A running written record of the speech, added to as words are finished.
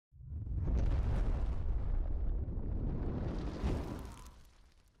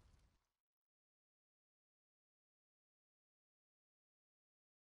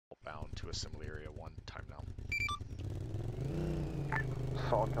outbound to Assembly Area 1. Time now.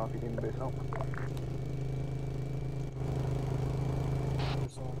 Solid copy, demon base help.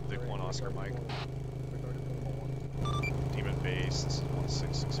 Vic 1 Oscar Mike. Demon base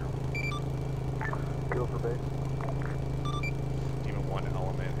 1660. Go for base. Demon 1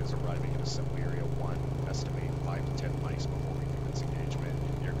 element is arriving in Assembly Area 1. Estimate 5 to 10 mics before we commence engagement.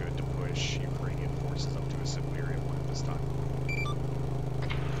 You're good to push Ukrainian forces up to Assembly Area 1 at this time.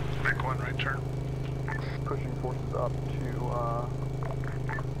 Vic 1 right turn. Pushing forces up to,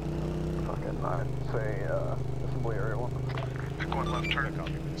 I'd say, Assembly Area 1. Vic 1 left turn.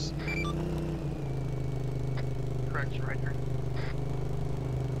 Copy, please. Correction, right turn.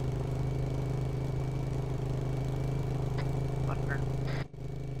 Left turn.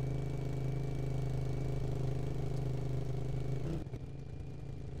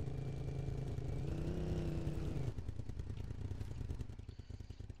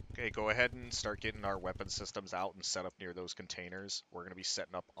 Okay, go ahead and start getting our weapon systems out and set up near those containers. We're going to be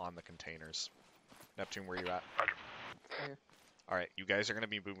setting up on the containers. Neptune, where you at? Roger. Here. Alright, you guys are going to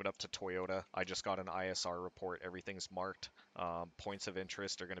be moving up to Toyota. I just got an ISR report. Everything's marked. Points of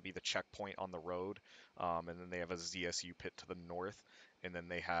interest are going to be the checkpoint on the road, and then they have a ZSU pit to the north, and then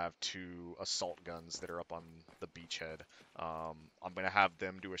they have 2 assault guns that are up on the beachhead. I'm going to have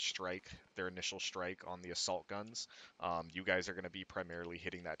them do a strike, their initial strike on the assault guns. You guys are going to be primarily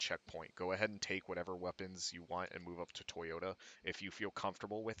hitting that checkpoint. Go ahead and take whatever weapons you want and move up to Toyota. If you feel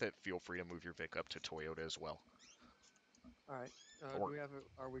comfortable with it, feel free to move your Vic up to Toyota as well. Alright.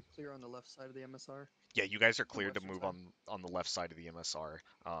 Are we clear on the left side of the MSR? Yeah, you guys are cleared to western move side? on the left side of the MSR.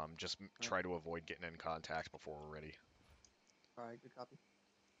 Just try to avoid getting in contact before we're ready. Alright, good copy.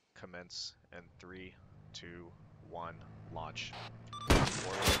 Commence and 3, 2, 1, launch.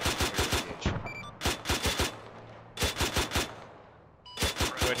 Forward,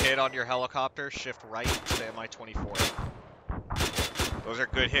 good hit on your helicopter. Shift right to the Mi-24. Those are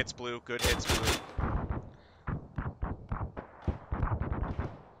good hits, Blue. Good hits, Blue.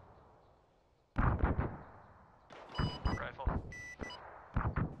 Rifle.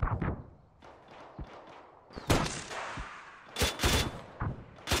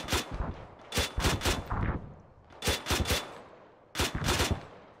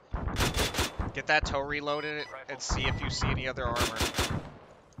 Get that tow reloaded and see if you see any other armor.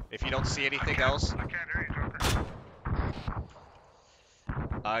 If you don't see anything else, I can't hear you, Joker.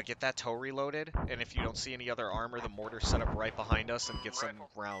 get that tow reloaded, and if you don't see any other armor, the mortar's set up right behind us, and get some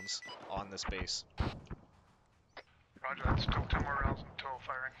rounds on this base. Roger, that's still 2 more rounds until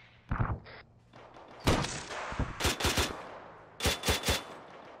firing.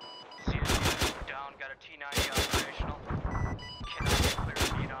 CSU down, got a T-90 operational. Cannot get clear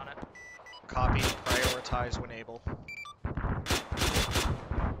speed on it. Copy, prioritize when able.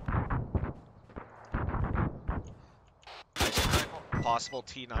 Possible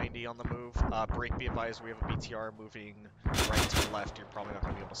T-90 on the move. Break, be advised, we have a BTR moving right to left. You're probably not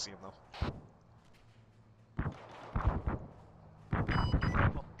going to be able to see him, though.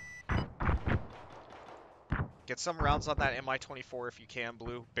 Get some rounds on that Mi-24 if you can,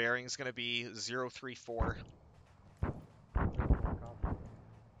 Blue. Bearing's going to be 034.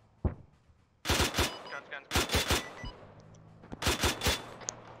 Guns.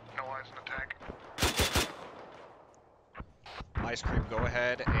 No eyes in the tank. Ice Cream, go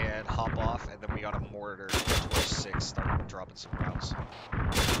ahead and hop off, and then we got a mortar to our 6, starting dropping some rounds.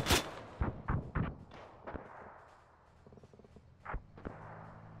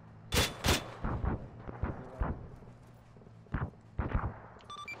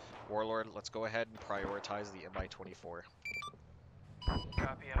 Warlord, let's go ahead and prioritize the Mi-24.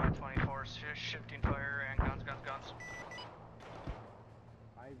 Copy, Mi-24, shifting fire and guns.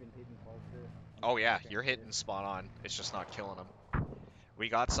 I've been hitting closer. Oh yeah, you're hitting spot on. It's just not killing them. We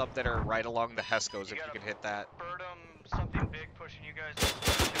got some that are right along the Heskos if you can hit that. Bird 'em, something big pushing you guys.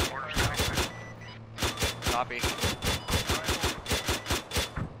 Copy.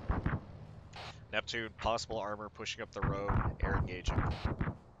 Neptune, possible armor pushing up the road, air engaging.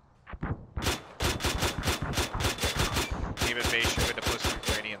 Demon base, you're going to push the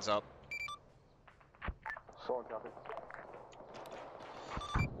Ukrainians up. Solid copy.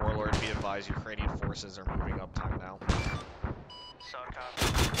 Warlord, be advised, Ukrainian forces are moving up. Time now. Solid copy.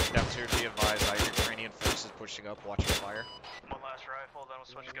 Neptune, be advised, Ukrainian forces pushing up. Watch your fire. One last rifle, then we'll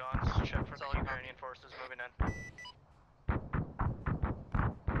switch guns. Check for the Ukrainian forces moving in.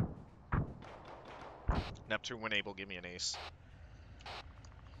 Neptune, when able, give me an ace.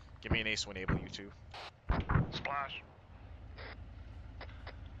 Give me an ace when able, you two. Splash.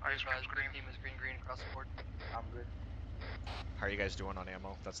 Ice cream's green. Team is green across the board. I'm good. How are you guys doing on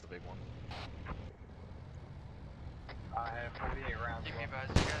ammo? That's the big one. I have 48 rounds Keep me left.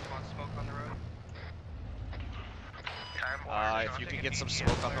 advised, do you guys want smoke on the road? If you could get some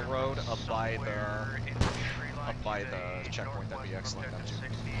smoke on the road up by the checkpoint, that'd be excellent. That too. 60,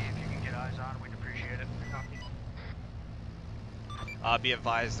 if you can get eyes on, we'd appreciate it. Copy. Be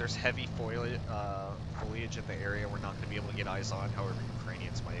advised, there's heavy foliage in the area. We're not going to be able to get eyes on. However,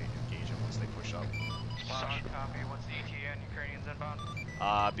 Ukrainians might engage it once they push up. Solid copy. What's the ETA on Ukrainians inbound?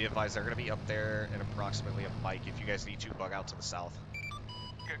 Be advised, they're going to be up there at approximately a mic. If you guys need to, bug out to the south.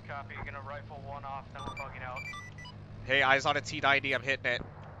 Good copy. You're gonna rifle one off, then we're bugging out. Hey, eyes on a T90. I'm hitting it.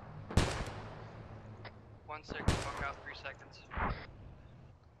 1-6, bug out 3 seconds.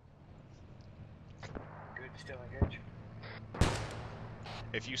 Good, still engaged.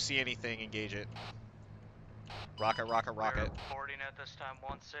 If you see anything, engage it. Rocket, rocket, rocket. We're boarding at this time.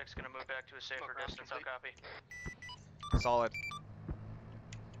 1-6, gonna move back to a safer distance. I'll copy. Solid.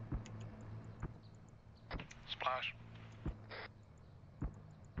 Splash.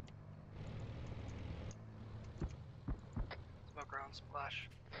 Smoke around splash.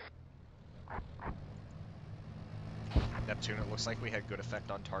 Neptune, it looks like we had good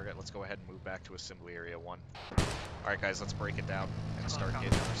effect on target. Let's go ahead and move back to Assembly Area 1. Alright guys, let's break it down and start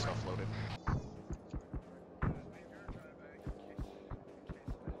getting our stuff loaded.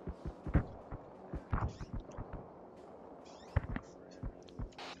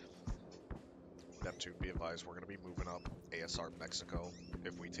 Neptune, be advised, we're going to be moving up ASR Mexico.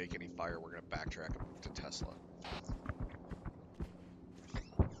 If we take any fire, we're going to backtrack and move to Tesla.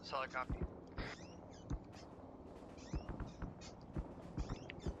 Solid copy.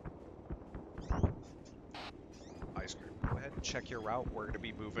 Ice Cream, go ahead and check your route. We're going to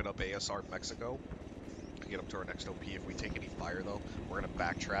be moving up ASR Mexico to get up to our next OP. If we take any fire, though, we're going to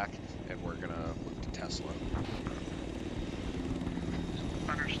backtrack and we're going to move to Tesla.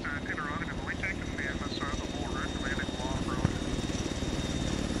 Understood. Interrogative. Are we taking the MSR the whole route remaining long road?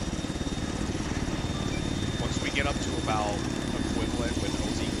 Once we get up to about equivalent with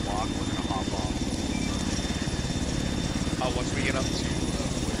OZ Glock, we're going to hop off. Once we get up to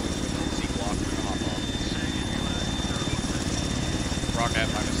equivalent with OZ Glock, we're going to hop off. Rocket,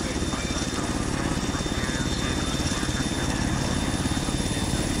 my mistake.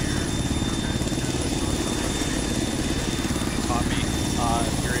 Copy.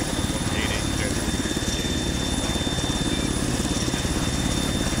 If you're able to locate it, you guys are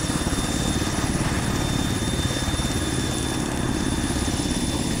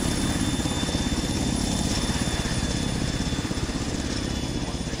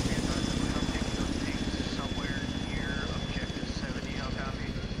Somewhere near objective 70. How copy?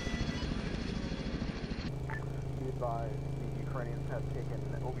 Be advised, the Ukrainians have taken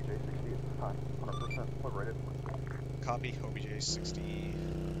OBJ-60 at this time. 100% liberated. Copy, OBJ-60,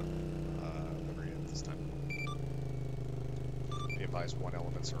 liberated at this time. Be advised, 1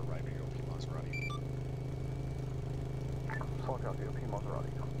 elements are arriving at OP Maserati. Solid copy, OP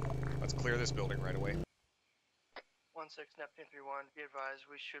Maserati. Let's clear this building right away. 1-6, Neptune 3-1. Be advised,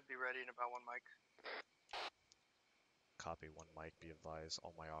 we should be ready in about 1 mic. Copy, 1 mic, be advised,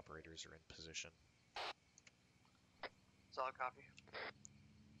 all my operators are in position. Solid copy.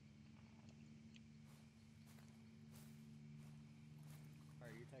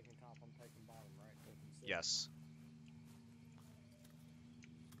 Alright, you taking top, I'm taking bottom, right? Yes.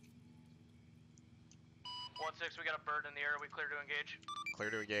 1-6, we got a bird in the air. Are we clear to engage? Clear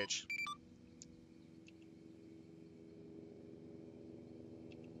to engage.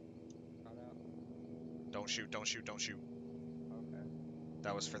 Right out. Don't shoot, don't shoot, don't shoot. Okay.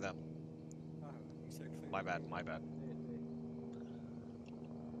 That was for them. Oh, you said clear. My bad, my bad.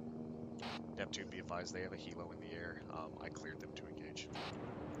 Yeah, Neptune, be advised, they have a helo in the air. I cleared them to engage.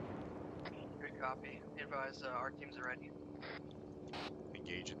 Good copy. Be advised, our teams are ready.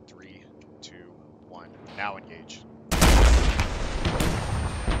 Engage in 3, 2, 1. Now engage.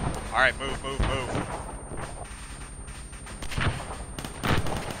 Alright, move, move, move.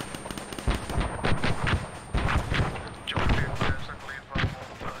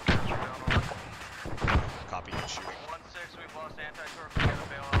 Copy, he's shooting. 1-6, we've lost anti-torque. We gotta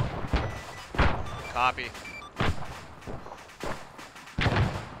bail out. Copy.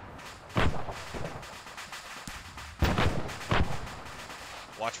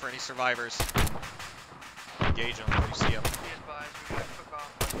 Watch for any survivors. Engage them if you see them. Be advised, we got took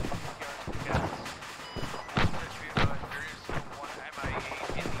off by the gas. 1-6, be advised, there is still 1 MIA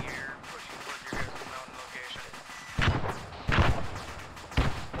in the air pushing towards your guys' mountain location.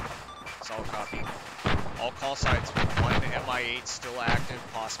 Solid copy. All call signs, one MI8 still active,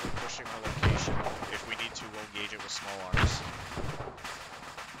 possibly pushing our location. If we need to, we'll engage it with small arms.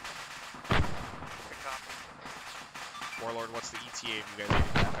 Good copy. Warlord, what's the ETA if you guys need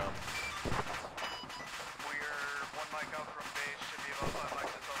to back up? We're 1 mic out from base, should be about 5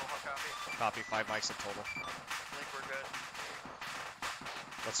 mics in total. How copy? Copy, 5 mics in total. I think we're good.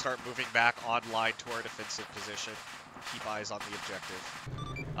 Let's start moving back online to our defensive position. Keep eyes on the objective.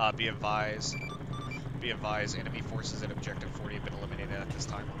 Be advised, enemy forces at objective 40 have been eliminated at this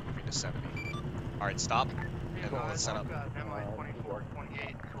time. We're moving to 70. Alright, stop. And then let's set up. We've got MI 24,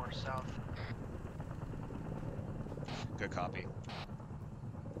 28 to our south. Good copy.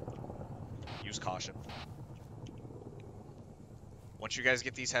 Use caution. Once you guys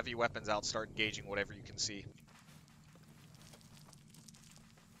get these heavy weapons out, start engaging whatever you can see.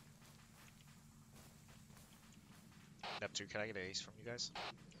 Neptune, can I get an ace from you guys?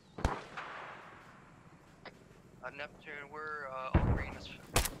 Neptune, we're all green.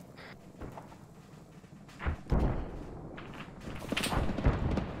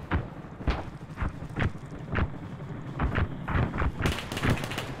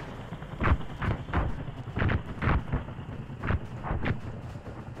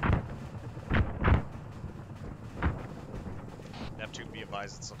 Neptune, be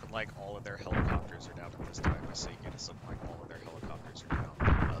advised, it's looking like all of their helicopters are down at this time. I say again, it's looking like all of their helicopters are down.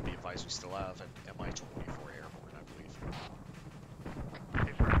 Be advised, we still have an MI-24 airborne, I believe.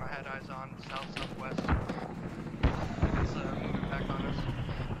 Hey, firm, I had eyes on south-southwest. It's moving back on us.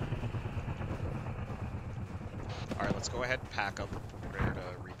 Alright, let's go ahead and pack up and prepare to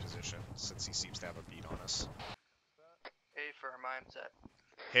reposition, since he seems to have a beat on us. Hey, firm, I'm set.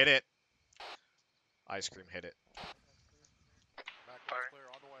 Hit it! Ice cream, hit it. Clear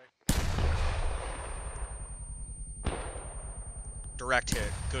on the way. Direct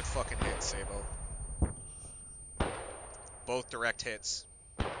hit. Good fucking hit, Sabo. Both direct hits.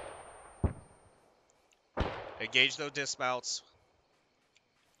 Engage those dismounts.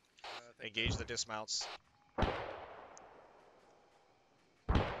 Engage the dismounts. I've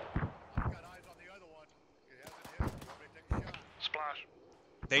got eyes on the other one. It hasn't hit. You want me to take a shot? Splash.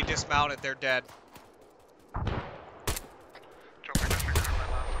 They dismounted. They're dead. Joker, just figured out my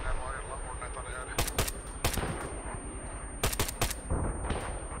last one had a lot more than I thought I had.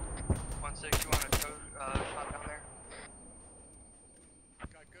 1-6, you want a shot down there?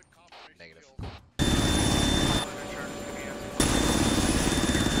 Got good confirmation Negative. skills.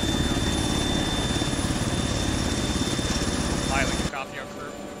 Pilot, you copy on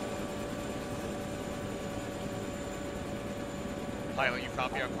crew? Pilot, you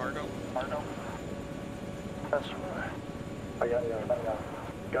copy on cargo? Cargo? That's right. I got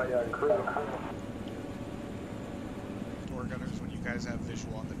you on crew. Door gunners, when you guys have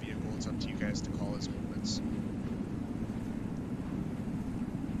visual on the vehicle, it's up to you guys to call his movements.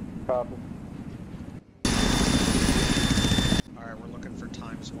 Copy. Alright, we're looking for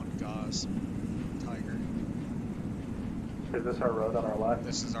 ×1 Gauze. Tiger. Is this our road on our left?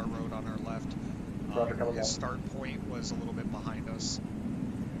 This is our road on our left. Roger, coming His back. start point was a little bit behind us.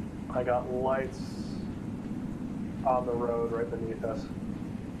 I got lights on the road right beneath us.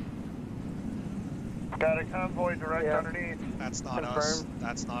 Got a convoy direct underneath. That's not us.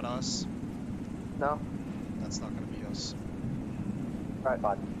 That's not us. No? That's not going to be us. Right,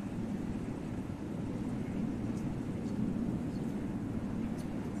 fine.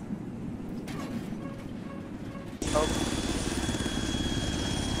 Oh.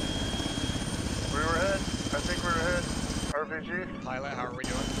 We were ahead. I think we're ahead. RPG? Pilot, how are we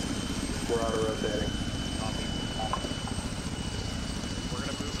doing? We're auto rotating. Copy. We're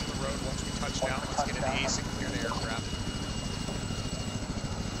going to move to the road once we touch down. Let's get an ace and clear the aircraft.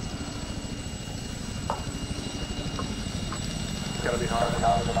 It's gonna be hard.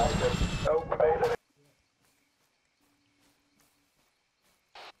 Oh, we made it.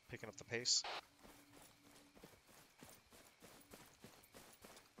 Picking up the pace.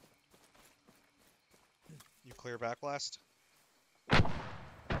 You clear backblast?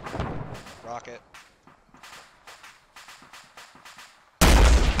 Rocket.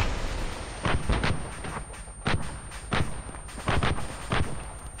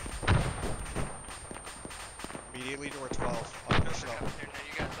 Immediately door 12. I'll push it up. Are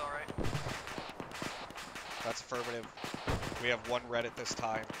you guys alright? That's affirmative. We have one red at this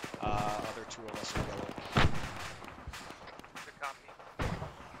time. Other two of us are yellow. Good copy.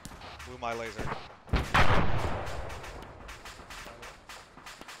 Blew my laser.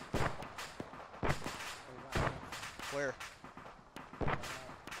 Clear.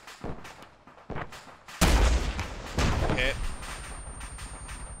 Hit.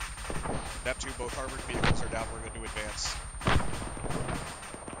 Neptune, both armored vehicles are down. We're going to advance. Copy.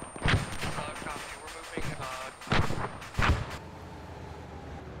 We're moving.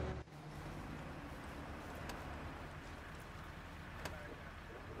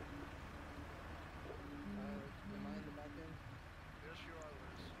 Am I in the back end? Yes, you are,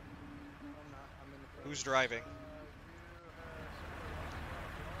 Liz. No, I'm not. I'm in the front. Who's driving? I'm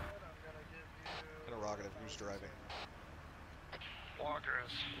gonna give you. Interrogative, who's driving?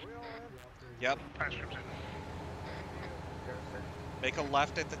 Walkers. We all in? Yep. Transcription. Make a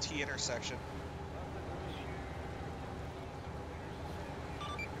left at the T intersection.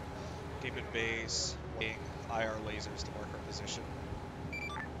 Demon base, wing, IR lasers to mark our position. IR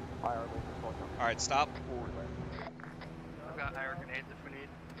lasers welcome. Alright, stop. Forward there. I've got IR grenades if we need.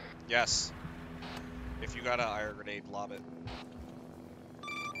 Yes. If you got an IR grenade, lob it.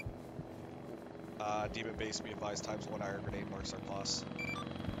 Demon base, be advised, ×1 IR grenade marks our plus.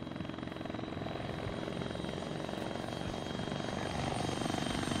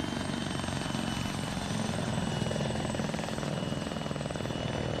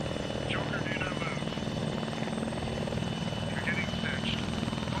 Joker, do not move. You're getting stitched.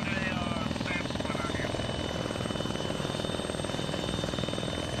 Put a SAM split on you.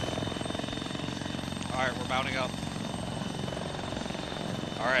 Alright, we're mounting up.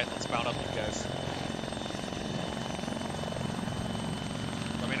 Alright, let's mount up, you guys.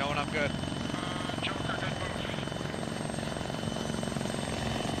 Let me know when I'm good.